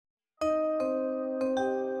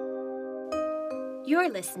You're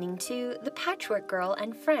listening to The Patchwork Girl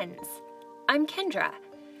and Friends. I'm Kendra,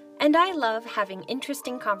 and I love having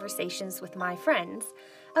interesting conversations with my friends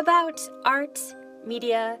about art,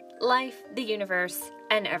 media, life, the universe,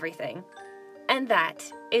 and everything. And that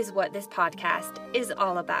is what this podcast is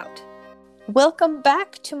all about. Welcome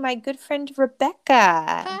back to my good friend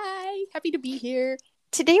Rebekah. Hi, happy to be here.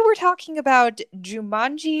 Today we're talking about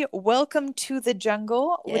Jumanji, Welcome to the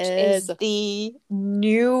Jungle, which is the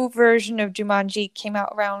new version of Jumanji. Came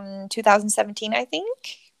out around 2017, I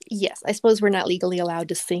think. Yes, I suppose we're not legally allowed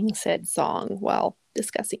to sing said song while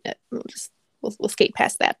discussing it. We'll skate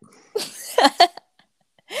past that.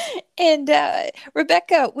 And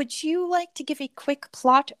Rebekah, would you like to give a quick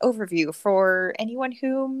plot overview for anyone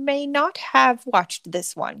who may not have watched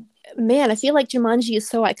this one? Man, I feel like Jumanji is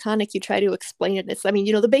so iconic. You try to explain it.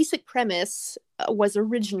 The basic premise was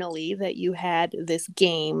originally that you had this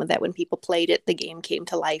game that when people played it, the game came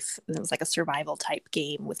to life. And it was like a survival type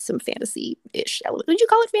game with some fantasy-ish elements. Would you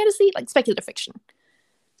call it fantasy? Like speculative fiction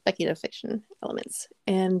elements.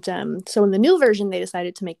 And so in the new version, they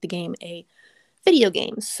decided to make the game a video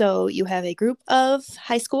game. So you have a group of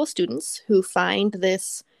high school students who find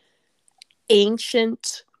this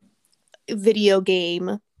ancient video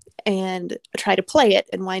game and try to play it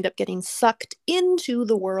and wind up getting sucked into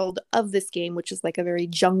the world of this game, which is like a very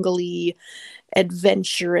jungly,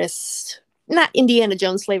 adventurous, not Indiana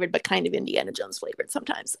Jones flavored, but kind of Indiana Jones flavored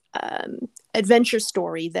sometimes, adventure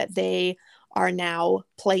story that they are now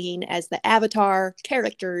playing as the avatar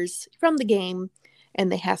characters from the game.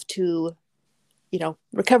 And they have to,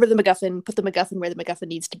 recover the MacGuffin, put the MacGuffin where the MacGuffin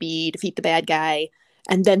needs to be, defeat the bad guy,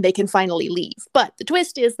 and then they can finally leave. But the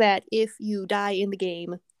twist is that if you die in the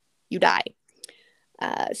game, you die.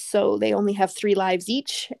 So they only have 3 lives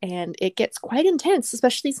each, and it gets quite intense,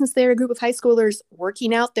 especially since they're a group of high schoolers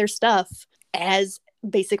working out their stuff as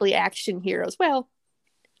basically action heroes. Well,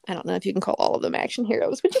 I don't know if you can call all of them action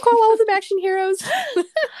heroes. Would you call all of them action heroes?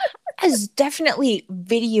 As definitely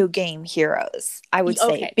video game heroes, I would say.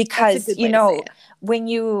 Okay, because, when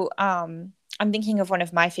you... I'm thinking of one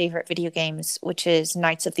of my favorite video games, which is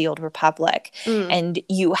Knights of the Old Republic. And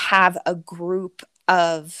you have a group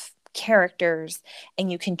of characters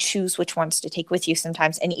and you can choose which ones to take with you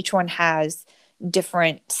sometimes. And each one has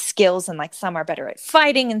different skills, and like some are better at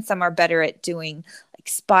fighting and some are better at doing like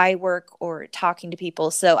spy work or talking to people.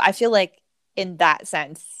 So I feel like in that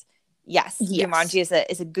sense, yes. Jumanji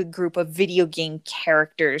is a good group of video game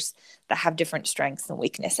characters that have different strengths and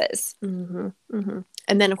weaknesses. Mm-hmm, mm-hmm.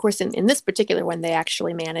 And then, of course, in this particular one, they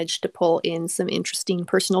actually managed to pull in some interesting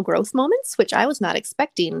personal growth moments, which I was not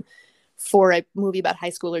expecting for a movie about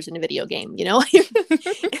high schoolers in a video game.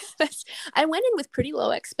 I went in with pretty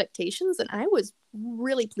low expectations, and I was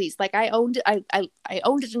really pleased. Like I owned it. I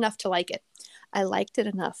owned it enough to like it. I liked it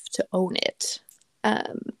enough to own it.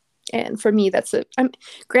 And for me,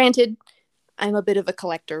 granted, I'm a bit of a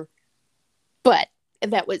collector, but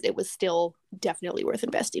it was still definitely worth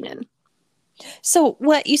investing in. So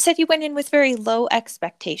what you said, you went in with very low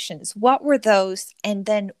expectations. What were those? And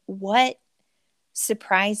then what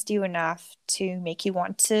surprised you enough to make you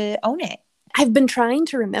want to own it? I've been trying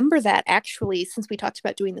to remember that, actually, since we talked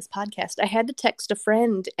about doing this podcast. I had to text a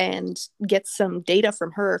friend and get some data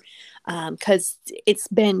from her because it's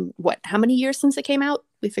been, how many years since it came out?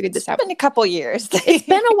 We figured this out. It's been a couple years. It's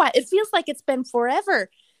been a while. It feels like it's been forever.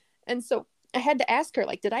 And so I had to ask her,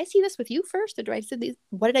 did I see this with you first? Or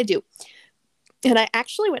what did I do? And I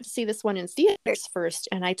actually went to see this one in theaters first.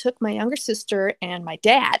 And I took my younger sister and my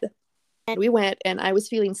dad. And we went, and I was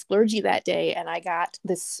feeling splurgy that day. And I got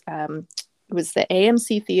this, it was the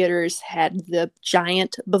AMC theaters had the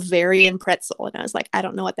giant Bavarian pretzel. And I was like, I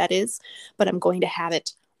don't know what that is, but I'm going to have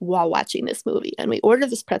it while watching this movie. And we ordered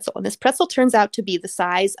this pretzel. And this pretzel turns out to be the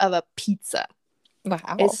size of a pizza.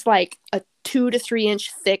 Wow. It's like a 2 to 3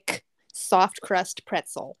 inch thick, soft crust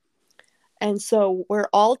pretzel. And so we're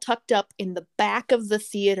all tucked up in the back of the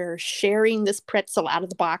theater sharing this pretzel out of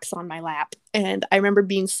the box on my lap. And I remember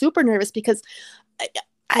being super nervous because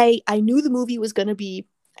I knew the movie was going to be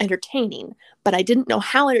entertaining, but I didn't know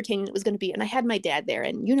how entertaining it was going to be. And I had my dad there,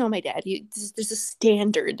 and my dad, there's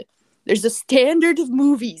a standard of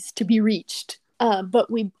movies to be reached. But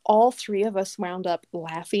we, all 3 of us, wound up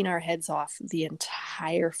laughing our heads off the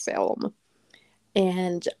entire film.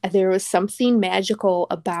 And there was something magical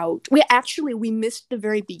about, we missed the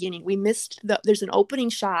very beginning. We missed there's an opening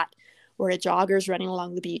shot where a jogger's running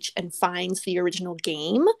along the beach and finds the original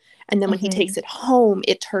game. And then when he takes it home,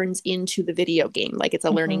 it turns into the video game. Like it's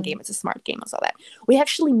a learning game. It's a smart game. It's all that. We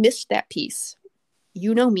actually missed that piece.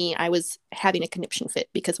 You know me, I was having a conniption fit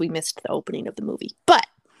because we missed the opening of the movie. But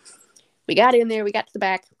we got in there, we got to the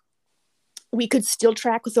back, we could still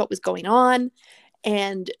track with what was going on,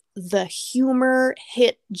 and the humor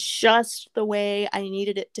hit just the way I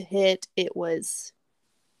needed it to hit. It was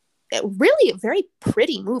really a very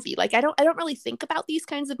pretty movie. Like, I don't really think about these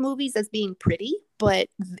kinds of movies as being pretty, but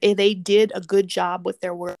they did a good job with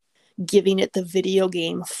their work, giving it the video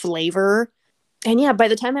game flavor. And yeah, by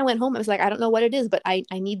the time I went home, I was like, I don't know what it is, but I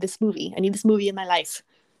need this movie. I need this movie in my life.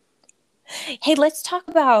 Hey, let's talk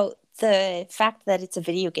about the fact that it's a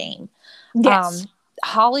video game. Yes.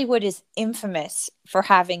 Hollywood is infamous for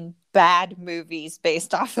having bad movies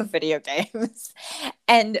based off of video games.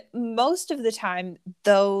 And most of the time,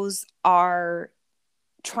 those are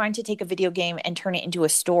trying to take a video game and turn it into a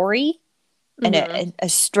story and a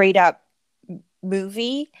straight up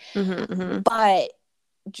movie. But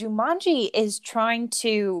Jumanji is trying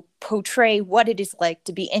to portray what it is like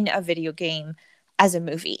to be in a video game as a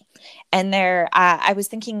movie. And I was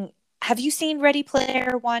thinking, have you seen Ready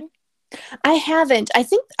Player One? I haven't. I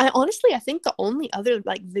think the only other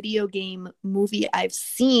like video game movie I've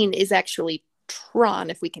seen is actually Tron,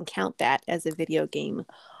 if we can count that as a video game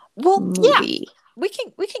movie. Yeah, we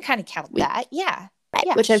can kind of count that. Yeah,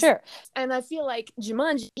 which is sure. And I feel like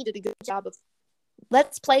Jumanji did a good job of,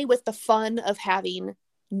 let's play with the fun of having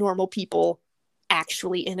normal people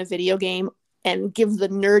actually in a video game and give the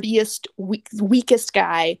nerdiest, weakest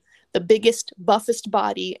guy the biggest, buffest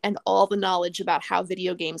body and all the knowledge about how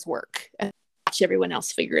video games work, and watch everyone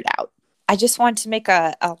else figure it out. I just want to make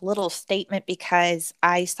a little statement because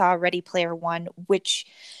I saw Ready Player One, which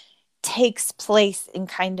takes place in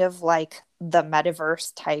kind of like the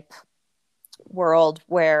metaverse type world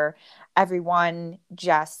where everyone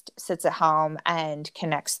just sits at home and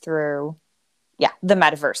connects through the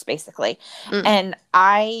metaverse, basically. And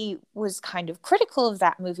I was kind of critical of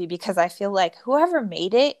that movie because I feel like whoever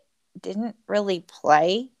made it didn't really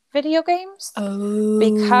play video games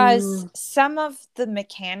because some of the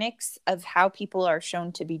mechanics of how people are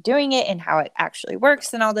shown to be doing it and how it actually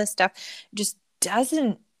works and all this stuff just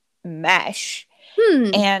doesn't mesh.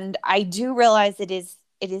 And I do realize it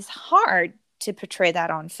is hard to portray that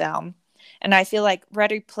on film. And I feel like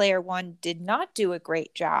Ready Player One did not do a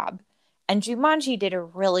great job. And Jumanji did a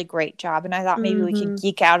really great job. And I thought maybe we could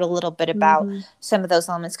geek out a little bit about some of those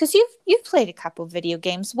elements. Because you've played a couple video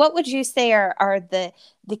games. What would you say are the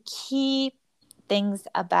key things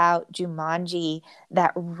about Jumanji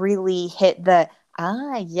that really hit the,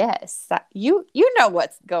 yes, you know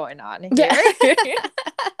what's going on here?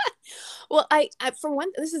 Well, I for one,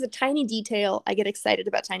 this is a tiny detail. I get excited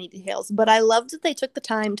about tiny details. But I loved that they took the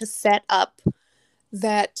time to set up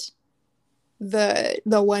that the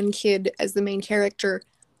one kid as the main character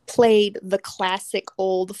played the classic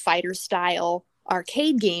old fighter style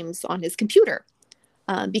arcade games on his computer,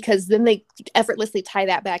 because then they effortlessly tie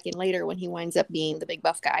that back in later when he winds up being the big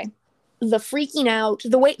buff guy. The freaking out,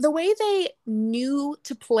 the way they knew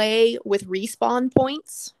to play with respawn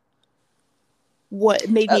points, what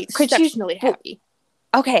made me exceptionally happy.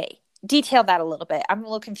 Okay, detail that a little bit. I'm a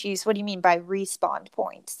little confused. What do you mean by respawn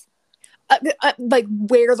points? Like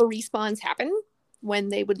where the respawns happen when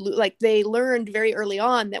they would like they learned very early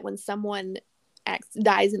on that when someone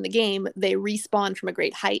dies in the game, they respawn from a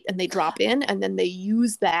great height and they drop in, and then they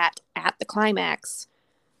use that at the climax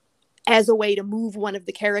as a way to move one of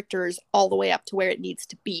the characters all the way up to where it needs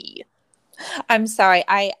to be. I'm sorry,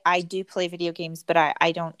 I do play video games, but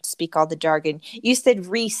I don't speak all the jargon. You said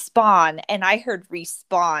respawn, and I heard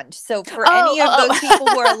respawned. So for any of those people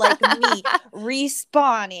who are like me,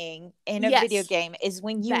 respawning in a video game is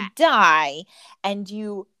when you die and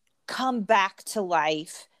you come back to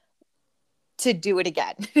life to do it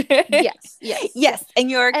again. Yes, and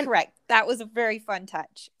you're correct. That was a very fun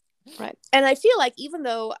touch. Right. And I feel like even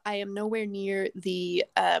though I am nowhere near the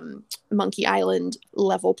Monkey Island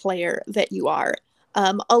level player that you are,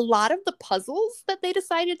 a lot of the puzzles that they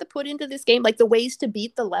decided to put into this game, like the ways to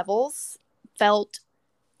beat the levels, felt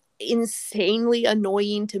insanely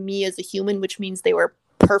annoying to me as a human, which means they were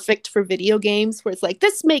perfect for video games, where it's like,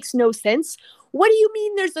 this makes no sense. What do you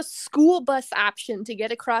mean there's a school bus option to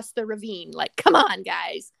get across the ravine? Like, come on,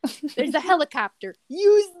 guys. There's a helicopter.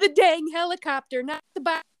 Use the dang helicopter, not the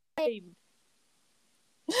bus.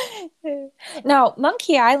 Now,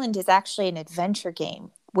 Monkey Island is actually an adventure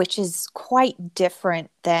game, which is quite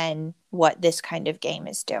different than what this kind of game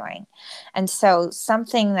is doing. And so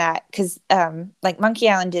something that, because like Monkey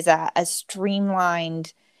Island is a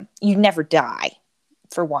streamlined, you never die,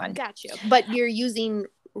 for one. Gotcha. But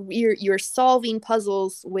you're solving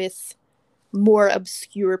puzzles with more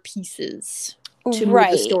obscure pieces to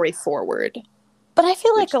move the story forward. But I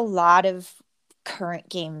feel like a lot of current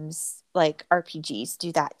games like RPGs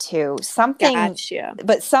do that too. Something Gotcha.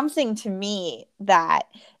 But something to me that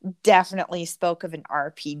definitely spoke of an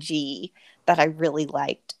RPG that I really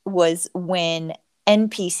liked was when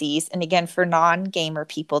NPCs, and again for non-gamer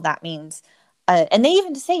people that means and they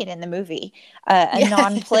even say it in the movie, a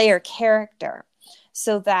non-player character.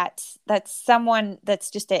 So that's someone that's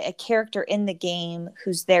just a character in the game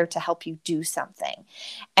who's there to help you do something.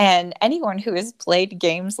 And anyone who has played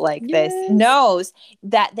games like this knows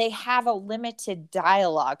that they have a limited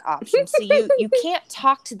dialogue option. So you can't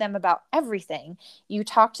talk to them about everything. You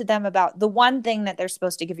talk to them about the one thing that they're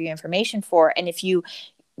supposed to give you information for. And if you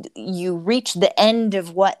reach the end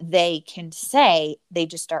of what they can say, they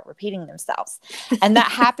just start repeating themselves. And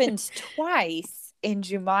that happens twice in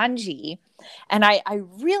Jumanji. And I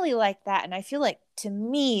really like that. And I feel like, to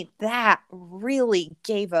me, that really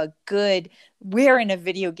gave a good, we're in a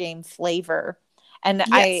video game flavor. And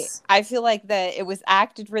yes. I feel like that it was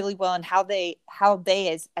acted really well, and how they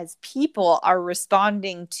as people are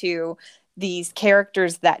responding to these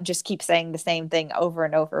characters that just keep saying the same thing over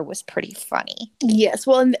and over was pretty funny. Yes.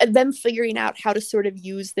 Well, and them figuring out how to sort of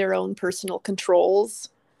use their own personal controls.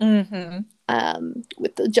 Mm-hmm.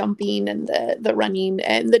 With the jumping and the running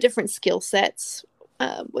and the different skill sets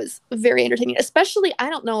was very entertaining. Especially, I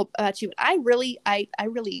don't know about you, but I really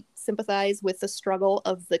sympathize with the struggle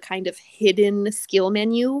of the kind of hidden skill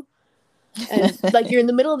menu. And like, you're in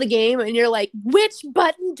the middle of the game and you're like, which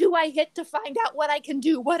button do I hit to find out what I can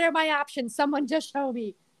do? What are my options? Someone just show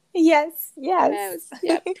me. Yes. Yeah.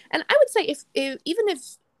 And I would say if even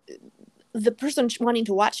if the person wanting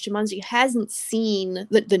to watch Jumanji hasn't seen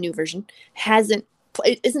the new version, isn't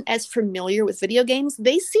as familiar with video games,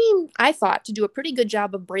 they seem, I thought, to do a pretty good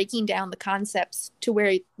job of breaking down the concepts to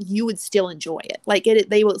where you would still enjoy it. Like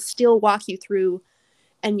they will still walk you through,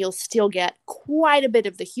 and you'll still get quite a bit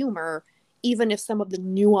of the humor, even if some of the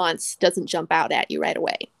nuance doesn't jump out at you right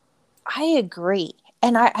away. I agree.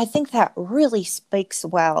 And I think that really speaks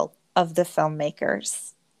well of the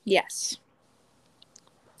filmmakers. Yes.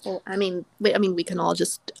 Well, I mean, we can all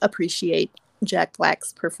just appreciate Jack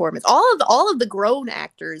Black's performance. All of the grown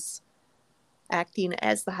actors acting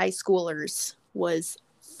as the high schoolers was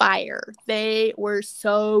fire. They were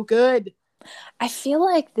so good. I feel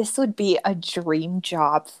like this would be a dream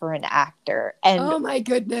job for an actor. And oh my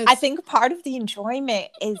goodness. I think part of the enjoyment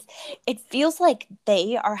is it feels like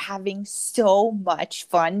they are having so much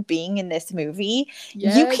fun being in this movie.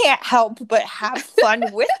 Yes. You can't help but have fun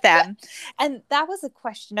with them. And that was a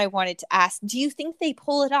question I wanted to ask. Do you think they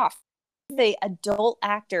pull it off? The adult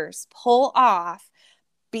actors pull off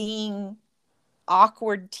being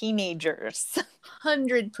awkward teenagers?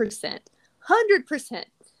 100%. 100%.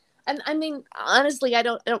 And I mean, honestly, I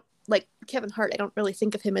don't like Kevin Hart. I don't really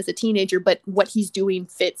think of him as a teenager, but what he's doing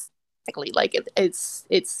fits exactly. Like it's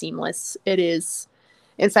seamless. It is.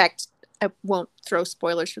 In fact, I won't throw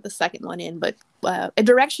spoilers for the second one in, but a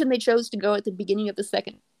direction they chose to go at the beginning of the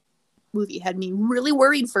second movie had me really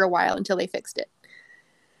worried for a while until they fixed it.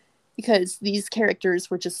 Because these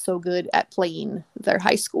characters were just so good at playing their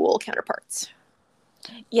high school counterparts.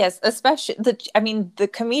 Yes, especially the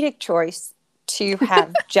comedic choice to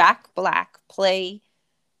have Jack Black play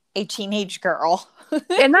a teenage girl.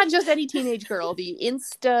 And not just any teenage girl, the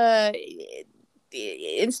Instagram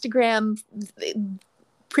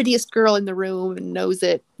prettiest girl in the room and knows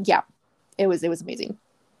it. Yeah, it was amazing.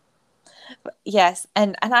 Yes,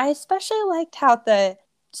 and I especially liked how the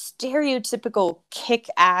stereotypical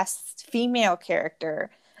kick-ass female character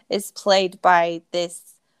is played by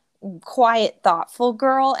this quiet, thoughtful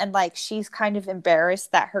girl, and like she's kind of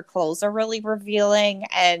embarrassed that her clothes are really revealing,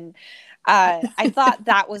 and I thought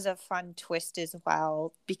that was a fun twist as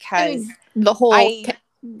well, because the whole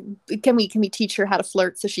can we teach her how to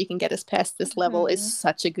flirt so she can get us past this level is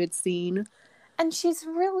such a good scene. And she's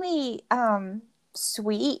really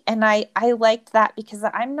sweet, and I liked that, because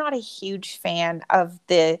I'm not a huge fan of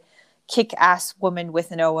the kick-ass woman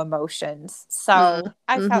with no emotions, so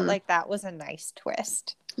I felt like that was a nice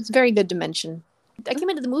twist. It's very good to mention. I came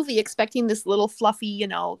into the movie expecting this little fluffy,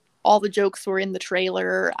 all the jokes were in the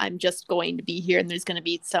trailer, I'm just going to be here and there's going to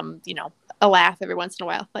be some, a laugh every once in a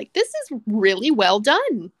while. Like, this is really well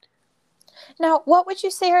done. Now, what would you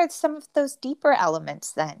say are some of those deeper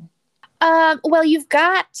elements then? Well, you've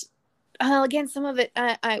got, again, some of it,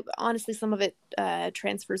 honestly, some of it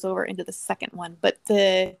transfers over into the second one, but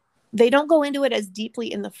they don't go into it as deeply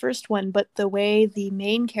in the first one, but the way the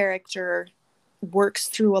main character works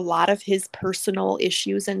through a lot of his personal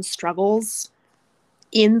issues and struggles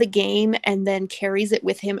in the game and then carries it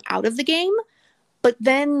with him out of the game. But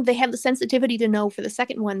then they have the sensitivity to know for the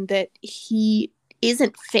second one that he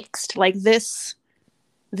isn't fixed. Like, this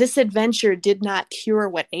this adventure did not cure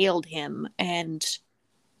what ailed him, and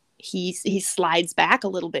he slides back a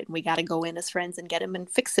little bit, and we got to go in as friends and get him and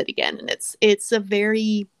fix it again. And it's a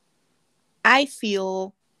very, I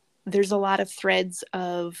feel there's a lot of threads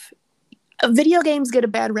of video games get a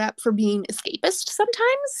bad rap for being escapist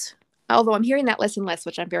sometimes, although I'm hearing that less and less,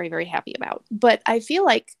 which I'm very, very happy about. But I feel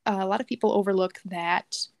like a lot of people overlook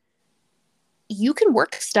that you can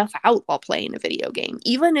work stuff out while playing a video game,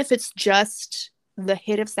 even if it's just the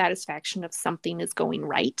hit of satisfaction of something is going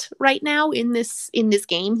right now in this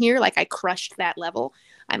game here. Like, I crushed that level.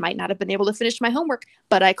 I might not have been able to finish my homework,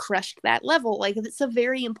 but I crushed that level. Like, it's a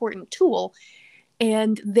very important tool.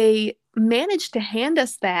 And they managed to hand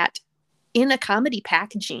us that in a comedy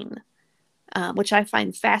packaging, which I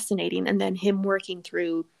find fascinating. And then him working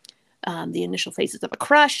through the initial phases of a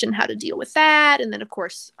crush and how to deal with that. And then, of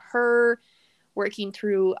course, her working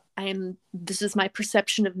through, this is my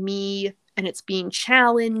perception of me, and it's being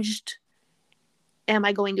challenged. Am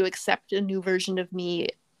I going to accept a new version of me,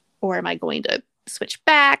 or am I going to switch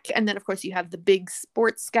back? And then, of course, you have the big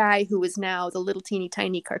sports guy who is now the little teeny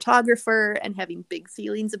tiny cartographer and having big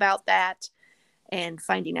feelings about that, and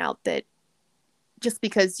finding out that just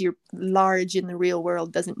because you're large in the real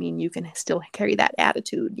world doesn't mean you can still carry that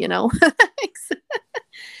attitude, you know?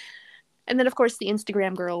 And then, of course, the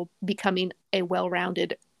Instagram girl becoming a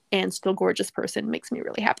well-rounded and still gorgeous person makes me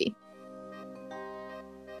really happy.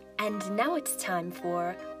 And now it's time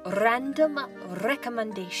for random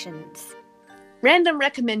recommendations. Random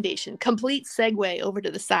recommendation, complete segue over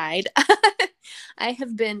to the side. I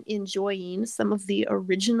have been enjoying some of the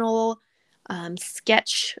original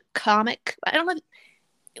sketch comic. I don't know,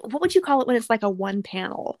 what would you call it when it's like a one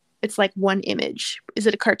panel? It's like one image. Is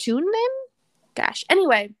it a cartoon then? Gosh.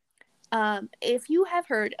 Anyway, if you have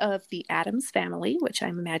heard of the Addams Family, which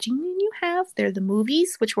I'm imagining you have, they're the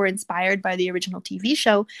movies which were inspired by the original TV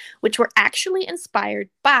show, which were actually inspired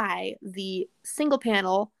by the single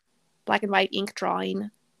panel, black and white ink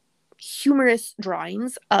drawing, humorous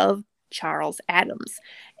drawings of Charles Addams.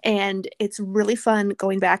 And it's really fun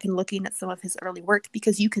going back and looking at some of his early work,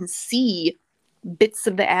 because you can see bits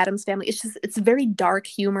of the Addams Family. It's very dark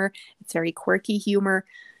humor. It's very quirky humor.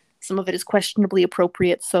 Some of it is questionably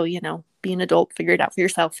appropriate. So, you know, be an adult, figure it out for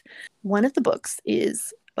yourself. One of the books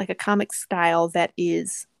is like a comic style that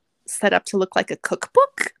is set up to look like a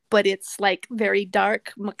cookbook, but it's like very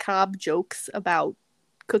dark, macabre jokes about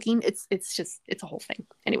cooking. It's a whole thing.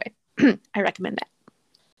 Anyway, I recommend that.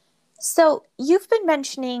 So you've been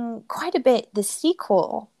mentioning quite a bit the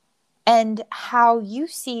sequel and how you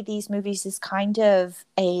see these movies as kind of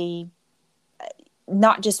a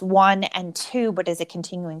not just 1 and 2, but as a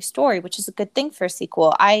continuing story, which is a good thing for a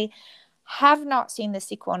sequel. I have not seen the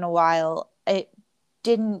sequel in a while. It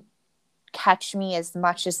didn't catch me as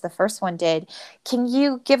much as the first one did. Can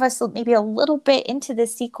you give us maybe a little bit into the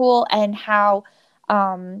sequel and how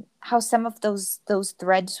some of those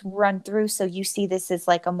threads run through, so you see this as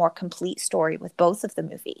like a more complete story with both of the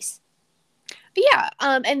movies? Yeah,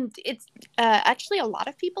 and it's actually a lot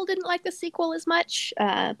of people didn't like the sequel as much.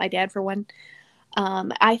 My dad, for one.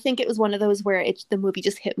 I think it was one of those where the movie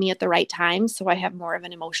just hit me at the right time, so I have more of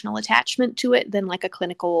an emotional attachment to it than like a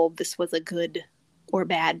clinical, this was a good or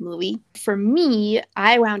bad movie. For me,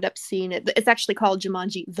 I wound up seeing it. It's actually called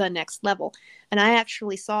Jumanji: The Next Level. And I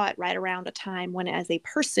actually saw it right around a time when, as a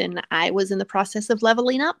person, I was in the process of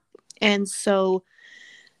leveling up. And so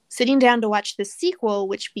sitting down to watch this sequel,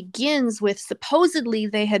 which begins with supposedly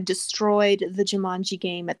they had destroyed the Jumanji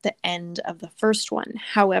game at the end of the first one.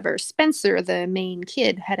 However, Spencer, the main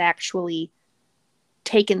kid, had actually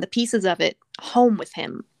taken the pieces of it home with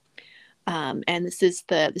him. And this is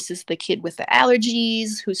the kid with the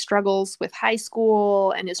allergies who struggles with high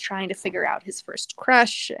school and is trying to figure out his first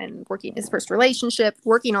crush and working his first relationship,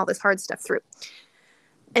 working all this hard stuff through.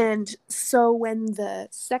 And so when the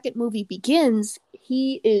second movie begins,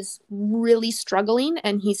 he is really struggling,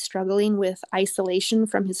 and he's struggling with isolation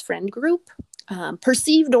from his friend group,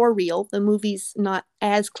 perceived or real. The movie's not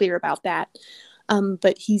as clear about that,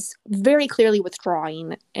 but he's very clearly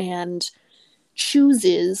withdrawing and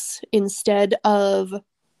chooses, instead of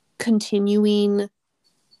continuing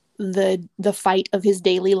the fight of his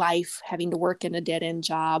daily life, having to work in a dead-end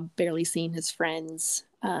job, barely seeing his friends,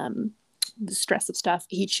 the stress of stuff,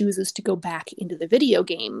 he chooses to go back into the video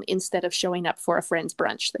game instead of showing up for a friend's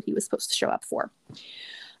brunch that he was supposed to show up for.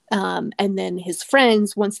 And then his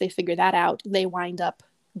friends, once they figure that out, they wind up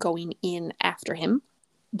going in after him.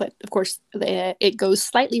 But of course, it goes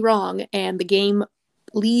slightly wrong, and the game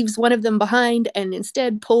leaves one of them behind and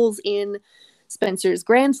instead pulls in Spencer's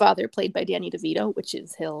grandfather, played by Danny DeVito, which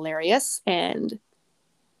is hilarious. And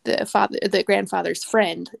the grandfather's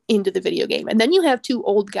friend into the video game. And then you have two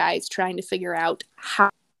old guys trying to figure out how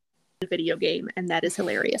the video game, and that is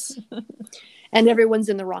hilarious. And everyone's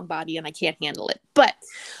in the wrong body, and I can't handle it. But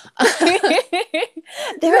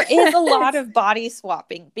there is a lot of body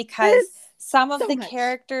swapping because some of so the much.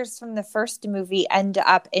 characters from the first movie end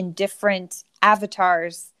up in different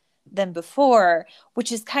avatars than before,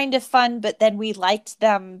 which is kind of fun, but then we liked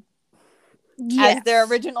them as their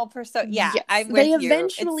original persona. Yeah, yes. I'm with they you.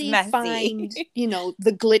 Eventually find,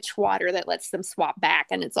 the glitch water that lets them swap back,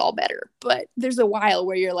 and it's all better. But there's a while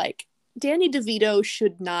where you're like, Danny DeVito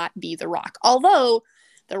should not be The Rock. Although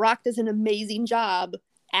The Rock does an amazing job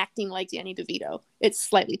acting like Danny DeVito. It's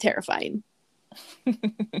slightly terrifying.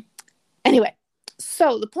 Anyway,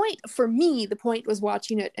 so the point was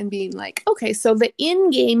watching it and being like, okay, so the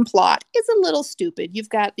in-game plot is a little stupid. You've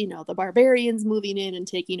got, the barbarians moving in and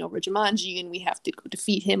taking over Jumanji, and we have to go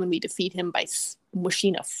defeat him, and we defeat him by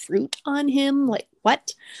smushing a fruit on him. Like,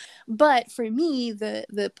 what? But for me,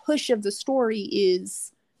 the push of the story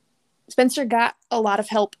is Spencer got a lot of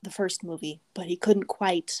help the first movie, but he couldn't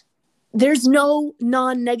quite. There's no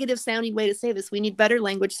non-negative sounding way to say this. We need better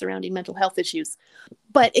language surrounding mental health issues.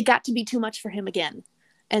 But it got to be too much for him again.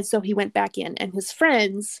 And so he went back in, and his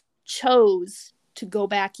friends chose to go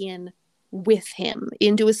back in with him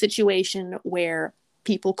into a situation where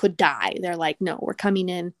people could die. They're like, no, we're coming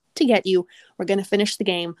in to get you. We're going to finish the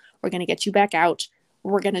game. We're going to get you back out.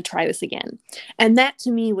 We're going to try this again. And that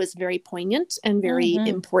to me was very poignant and very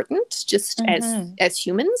important, just as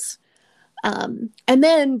humans. And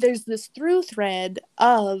then there's this through thread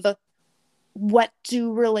of what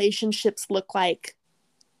do relationships look like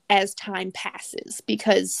as time passes,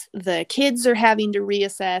 because the kids are having to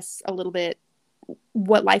reassess a little bit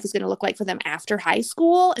what life is going to look like for them after high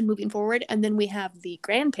school and moving forward. And then we have the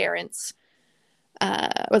grandparents,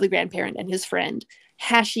 or the grandparent and his friend,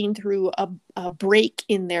 hashing through a break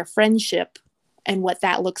in their friendship and what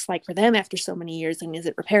that looks like for them after so many years. And is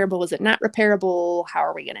it repairable? Is it not repairable? How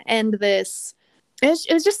are we going to end this? It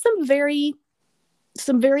was just some very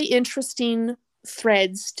interesting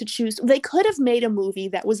threads to choose. They could have made a movie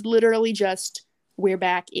that was literally just, we're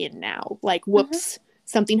back in now. Like, whoops,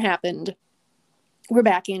 something happened. We're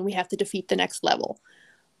back in. We have to defeat the next level.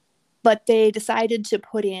 But they decided to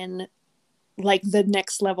put in like the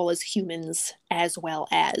next level as humans as well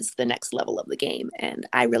as the next level of the game. And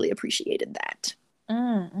I really appreciated that.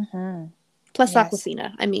 Plus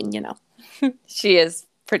Awkwafina. I mean, she is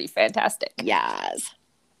pretty fantastic. Yes.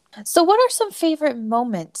 So what are some favorite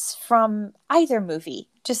moments from either movie?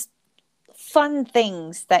 Just fun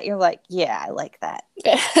things that you're like, yeah, I like that.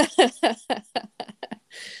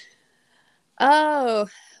 Oh,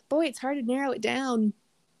 boy, it's hard to narrow it down.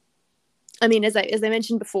 I mean, as I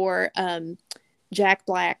mentioned before, Jack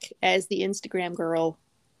Black as the Instagram girl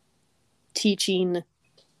teaching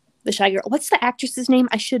the shy girl. What's the actress's name?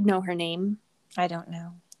 I should know her name. I don't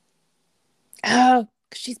know. Oh,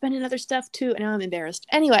 she's been in other stuff too. Now I'm embarrassed.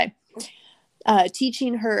 Anyway,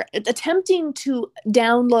 teaching her, attempting to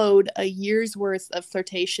download a year's worth of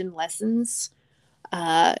flirtation lessons,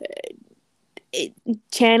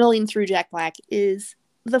 channeling through Jack Black is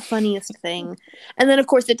the funniest thing. And then of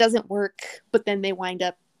course it doesn't work, but then they wind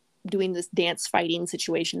up doing this dance fighting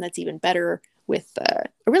situation that's even better with a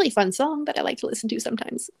really fun song that I like to listen to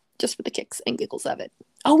sometimes just for the kicks and giggles of it.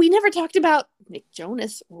 Oh, we never talked about Nick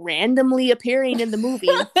Jonas randomly appearing in the movie.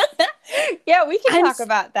 Yeah, we can talk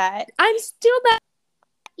about that. I'm still not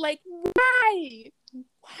like, why?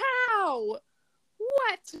 How?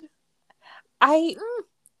 What?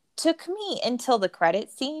 Took me until the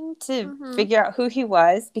credit scene to figure out who he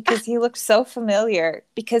was, because he looked so familiar.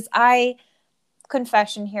 Because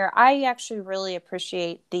confession here, I actually really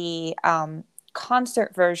appreciate the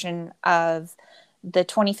concert version of the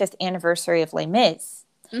 25th anniversary of Les Mis.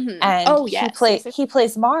 And he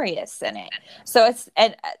plays Marius in it. So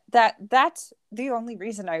that's the only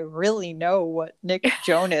reason I really know what Nick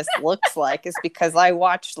Jonas looks like, is because I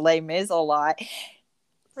watched Les Mis a lot.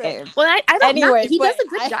 Right. Well, I don't know. He does a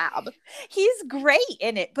good job. He's great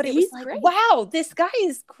in it, but it was like, great. Wow, this guy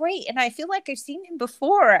is great. And I feel like I've seen him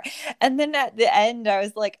before. And then at the end, I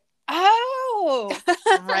was like, oh,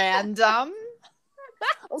 random.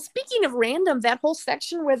 Well, speaking of random, that whole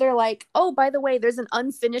section where they're like, oh, by the way, there's an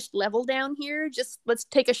unfinished level down here. Just let's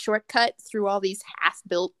take a shortcut through all these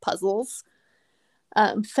half-built puzzles.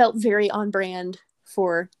 Felt very on brand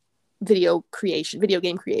for video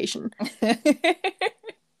game creation.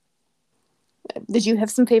 Did you have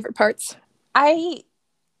some favorite parts? I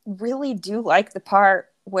really do like the part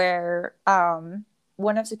where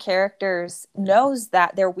one of the characters knows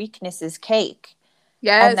that their weakness is cake.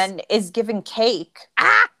 Yes. And then is given cake.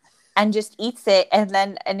 And just eats it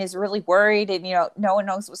and is really worried, and no one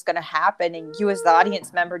knows what's going to happen, and you as the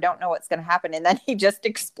audience member don't know what's going to happen, and then he just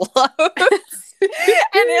explodes. And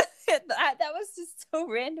that was just so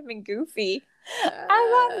random and goofy.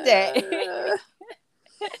 I loved it.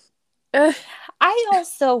 I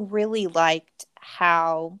also really liked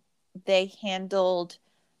how they handled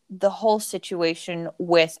the whole situation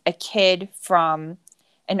with a kid from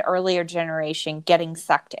an earlier generation getting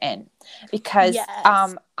sucked in, because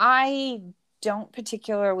I don't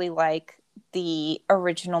particularly like the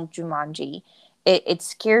original Jumanji. It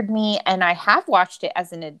scared me, and I have watched it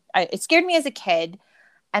it scared me as a kid,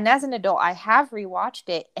 and as an adult I have rewatched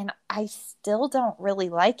it, and I still don't really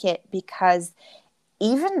like it, because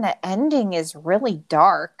even the ending is really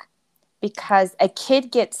dark, because a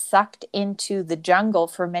kid gets sucked into the jungle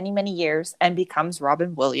for many, many years and becomes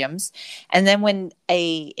Robin Williams. And then when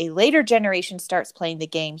a later generation starts playing the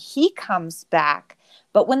game, he comes back.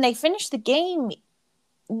 But when they finish the game,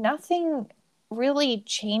 nothing really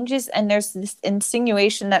changes. And there's this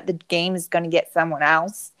insinuation that the game is going to get someone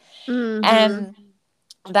else. Mm-hmm. And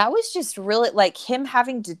that was just really like him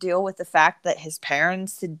having to deal with the fact that his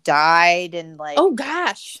parents had died, and like, oh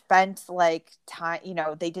gosh, spent like time,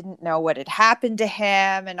 they didn't know what had happened to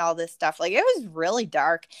him and all this stuff. Like, it was really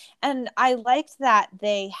dark. And I liked that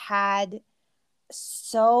they had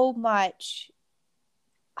so much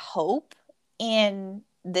hope in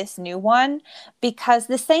this new one, because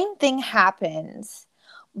the same thing happens,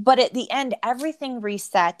 but at the end everything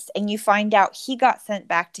resets, and you find out he got sent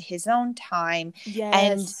back to his own time. Yes.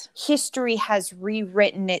 And history has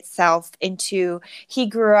rewritten itself into, he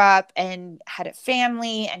grew up and had a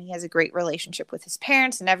family, and he has a great relationship with his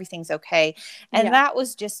parents, and everything's okay. And that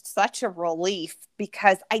was just such a relief,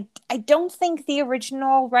 because I don't think the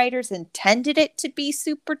original writers intended it to be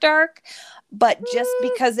super dark, but just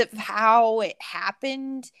because of how it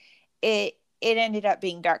happened, it ended up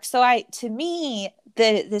being dark. So to me,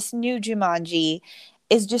 this new Jumanji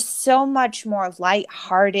is just so much more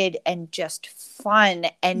lighthearted and just fun,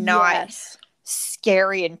 and not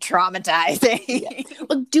scary and traumatizing. Yeah.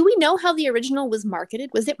 Well, do we know how the original was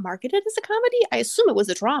marketed? Was it marketed as a comedy? I assume it was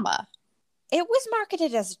a drama. It was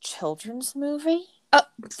marketed as a children's movie.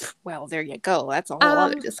 Well, there you go. That's a whole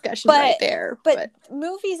other discussion right there. But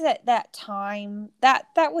movies at that time, that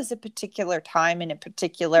was a particular time and a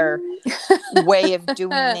particular way of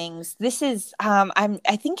doing things. This is,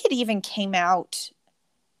 I think it even came out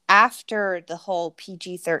after the whole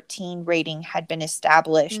PG-13 rating had been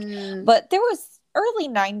established. But there was early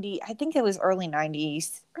 90s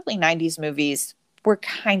movies were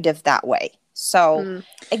kind of that way. So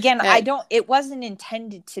again, it wasn't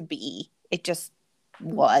intended to be. It just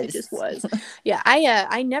was. It just was. Yeah,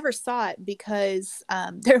 I never saw it, because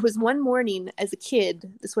there was one morning as a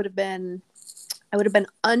kid, I would have been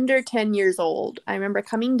under 10 years old. I remember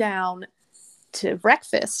coming down to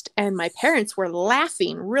breakfast, and my parents were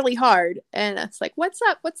laughing really hard, and I was like, what's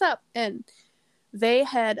up? And they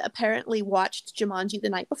had apparently watched Jumanji the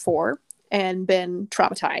night before and been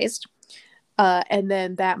traumatized. And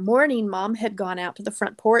then that morning, Mom had gone out to the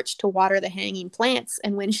front porch to water the hanging plants.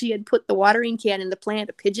 And when she had put the watering can in the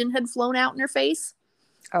plant, a pigeon had flown out in her face.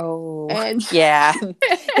 Oh, yeah.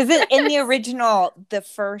 Because in the original, the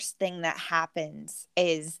first thing that happens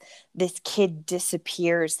is this kid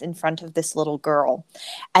disappears in front of this little girl.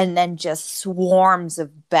 And then just swarms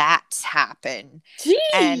of bats happen. Jeez.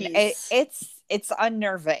 And it's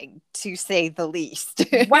unnerving, to say the least.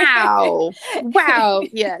 Wow.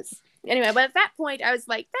 Yes. Anyway, but at that point, I was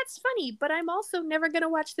like, that's funny, but I'm also never going to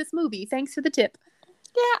watch this movie. Thanks for the tip.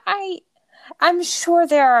 Yeah, I'm sure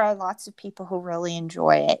there are lots of people who really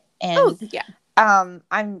enjoy it. And I'm,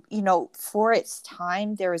 for its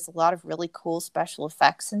time, there was a lot of really cool special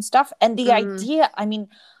effects and stuff. And the idea,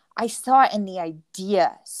 I saw it and the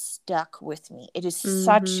idea stuck with me. It is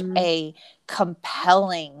such a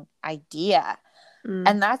compelling idea.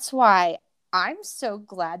 And that's why I'm so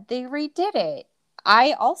glad they redid it.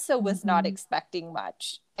 I also was not expecting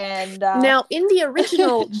much. And now, in the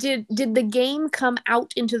original, did the game come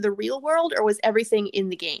out into the real world, or was everything in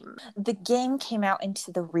the game? The game came out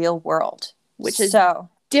into the real world, which is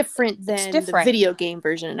different than the video game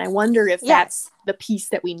version. And I wonder if that's the piece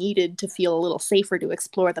that we needed to feel a little safer to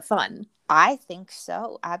explore the fun. I think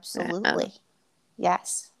so. Absolutely.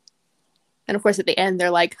 Yes. And of course, at the end,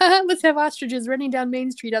 they're like, let's have ostriches running down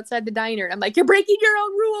Main Street outside the diner. And I'm like, you're breaking your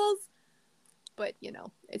own rules. But,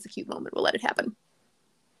 it's a cute moment. We'll let it happen.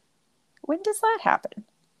 When does that happen?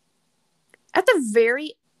 At the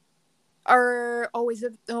very...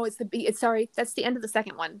 sorry. That's the end of the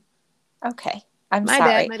second one. Okay. I'm my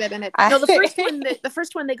sorry. bad. No, the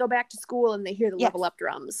first one they go back to school and they hear the Yes. level up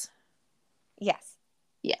drums. Yes.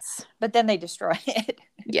 But then they destroy it.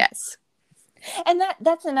 Yes. And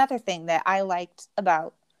that's another thing that I liked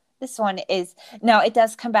about this one is, now it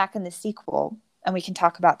does come back in the sequel, and we can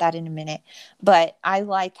talk about that in a minute, but I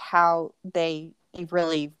like how they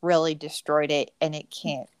really, really destroyed it, and it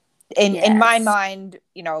can't. In my mind,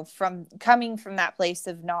 you know, from coming from that place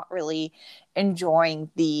of not really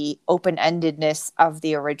enjoying the open-endedness of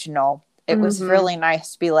the original, it was really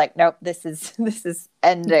nice to be like, nope, this is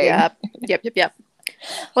ending. Yep.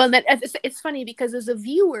 Well, and it's funny because as a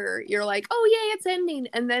viewer, you're like, oh, yay, it's ending.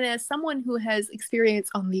 And then as someone who has experience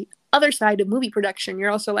on the other side of movie production, you're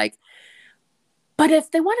also like, but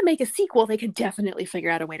if they want to make a sequel, they could definitely figure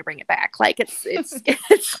out a way to bring it back. Like, it's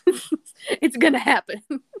it's going to happen.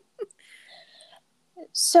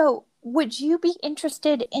 So, would you be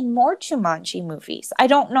interested in more Jumanji movies? I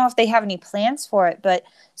don't know if they have any plans for it, but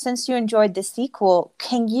since you enjoyed the sequel,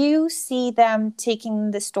 can you see them taking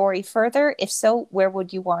the story further? If so, where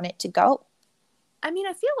would you want it to go? I mean,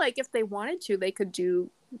 I feel like if they wanted to, they could do,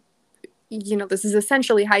 you know, this is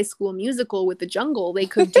essentially High School Musical with the jungle. They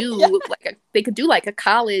could do like a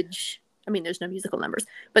college. I mean, there's no musical numbers,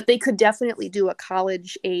 but they could definitely do a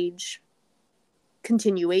college age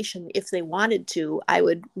continuation if they wanted to. I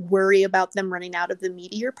would worry about them running out of the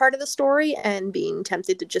meatier part of the story and being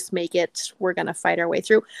tempted to just make it, we're gonna fight our way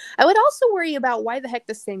through. I would also worry about why the heck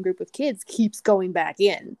the same group of kids keeps going back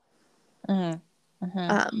in. But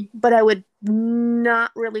I would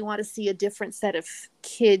not really want to see a different set of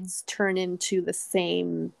kids turn into the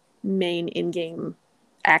same main in-game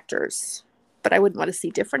actors. But I wouldn't want to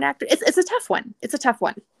see different actors. It's a tough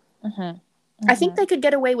one. I think they could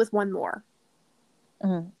get away with one more.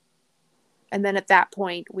 And then at that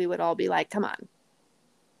point, we would all be like, come on.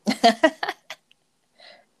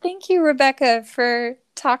 Thank you, Rebekah, for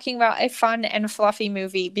talking about a fun and fluffy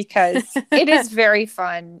movie, because it is very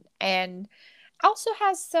fun and also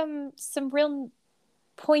has some real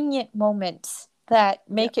poignant moments that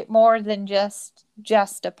make it more than just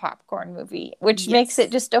a popcorn movie, which makes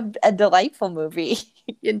it just a delightful movie.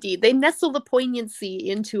 Indeed. They nestle the poignancy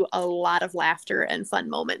into a lot of laughter and fun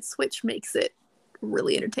moments, which makes it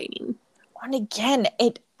really entertaining. And again,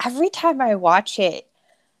 every time I watch it,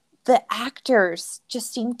 the actors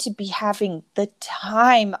just seem to be having the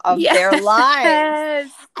time of their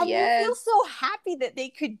lives. And you feel so happy that they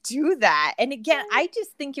could do that. And again, I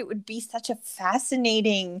just think it would be such a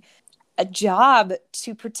fascinating job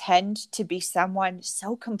to pretend to be someone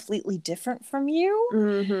so completely different from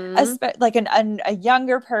you. Like a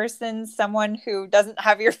younger person, someone who doesn't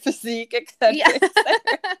have your physique, etc.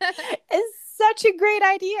 Is such a great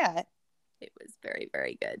idea. It was very,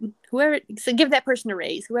 very good. So give that person a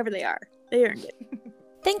raise, whoever they are. They earned it.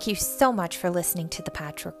 Thank you so much for listening to The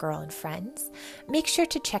Patchwork Girl and Friends. Make sure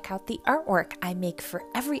to check out the artwork I make for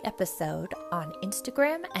every episode on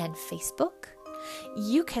Instagram and Facebook.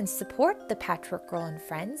 You can support The Patchwork Girl and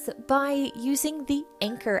Friends by using the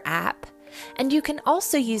Anchor app. And you can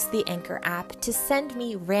also use the Anchor app to send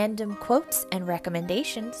me random quotes and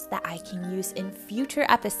recommendations that I can use in future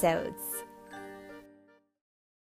episodes.